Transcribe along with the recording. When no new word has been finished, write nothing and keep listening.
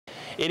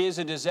It is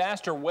a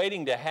disaster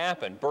waiting to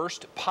happen.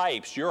 Burst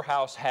pipes, your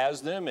house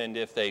has them, and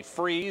if they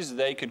freeze,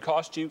 they could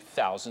cost you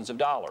thousands of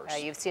dollars.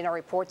 You've seen our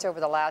reports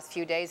over the last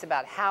few days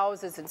about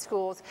houses and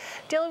schools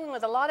dealing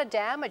with a lot of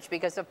damage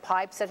because of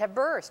pipes that have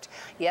burst.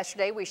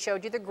 Yesterday, we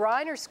showed you the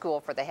Griner School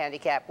for the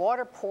handicapped,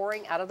 water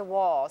pouring out of the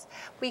walls.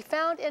 We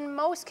found in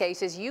most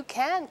cases you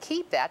can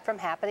keep that from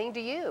happening to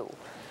you.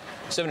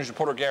 7 News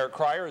reporter Garrett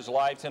Cryer is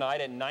live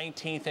tonight at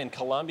 19th and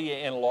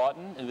Columbia in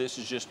Lawton. And this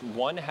is just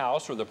one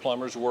house where the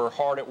plumbers were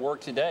hard at work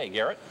today.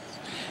 Garrett?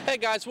 Hey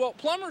guys, well,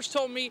 plumbers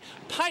told me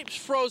pipes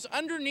froze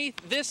underneath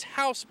this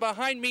house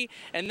behind me,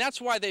 and that's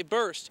why they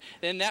burst.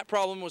 Then that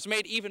problem was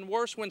made even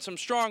worse when some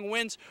strong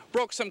winds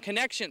broke some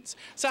connections.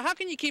 So how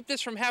can you keep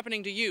this from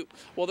happening to you?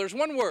 Well, there's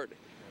one word: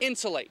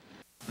 insulate.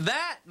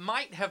 That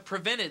might have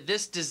prevented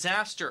this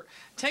disaster.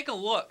 Take a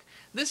look.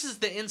 This is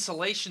the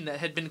insulation that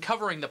had been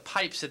covering the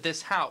pipes at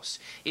this house.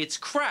 It's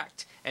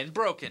cracked and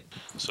broken.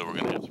 So we're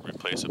going to have to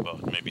replace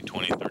about maybe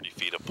 20-30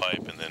 feet of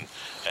pipe and then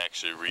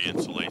actually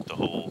re-insulate the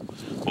whole,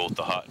 both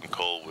the hot and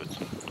cold,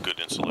 with good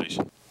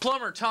insulation.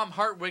 Plumber Tom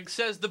Hartwig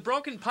says the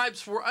broken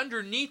pipes were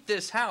underneath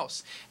this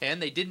house and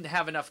they didn't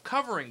have enough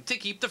covering to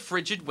keep the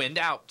frigid wind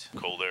out.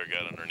 Cold air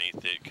got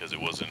underneath it because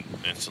it wasn't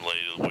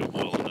insulated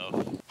well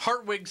enough.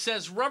 Hartwig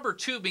says rubber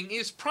tubing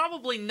is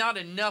probably not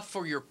enough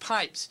for your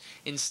pipes.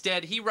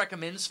 Instead, he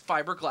recommends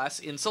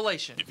fiberglass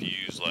insulation. If you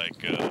use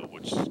like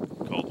what's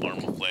called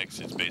Thermoflex,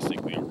 it's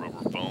basically a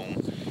rubber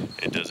foam.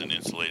 It doesn't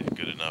insulate it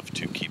good enough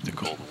to keep the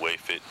cold away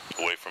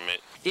from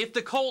it. If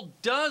the cold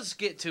does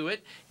get to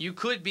it, you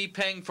could be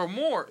paying for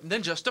more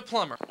than just a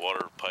plumber.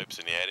 Water pipes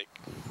in the attic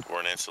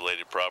weren't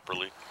insulated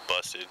properly,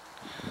 busted.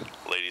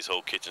 Lady's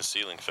whole kitchen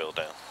ceiling fell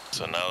down.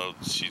 So now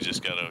she's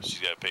got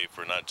to pay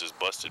for not just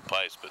busted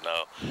pipes, but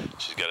now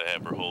she's got to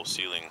have her whole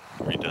ceiling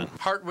redone.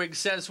 Hartwig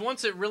says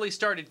once it really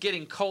started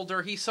getting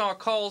colder, he saw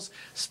calls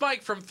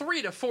spike from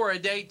 3 to 4 a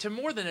day to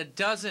more than a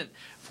dozen.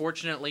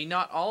 Fortunately,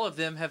 not all of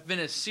them have been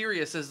as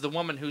serious as the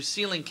woman whose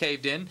ceiling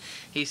caved in.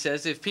 He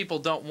says if people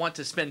don't want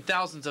to spend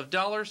thousands of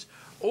dollars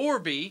or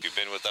be... If you've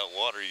been without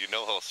water, you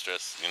know how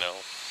stressed, you know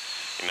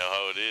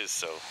how it is,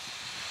 so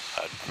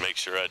I'd make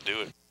sure I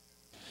do it.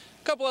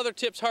 A couple other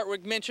tips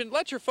Hartwig mentioned: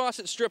 let your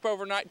faucet strip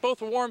overnight.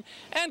 Both warm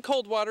and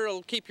cold water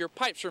will keep your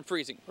pipes from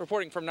freezing.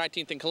 Reporting from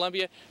 19th and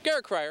Columbia,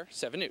 Garrett Cryer,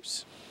 7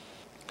 News.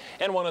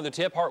 And one other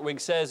tip, Hartwig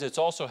says it's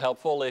also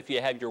helpful if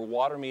you have your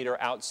water meter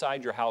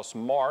outside your house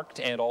marked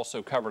and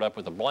also covered up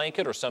with a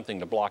blanket or something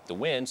to block the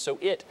wind so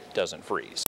it doesn't freeze.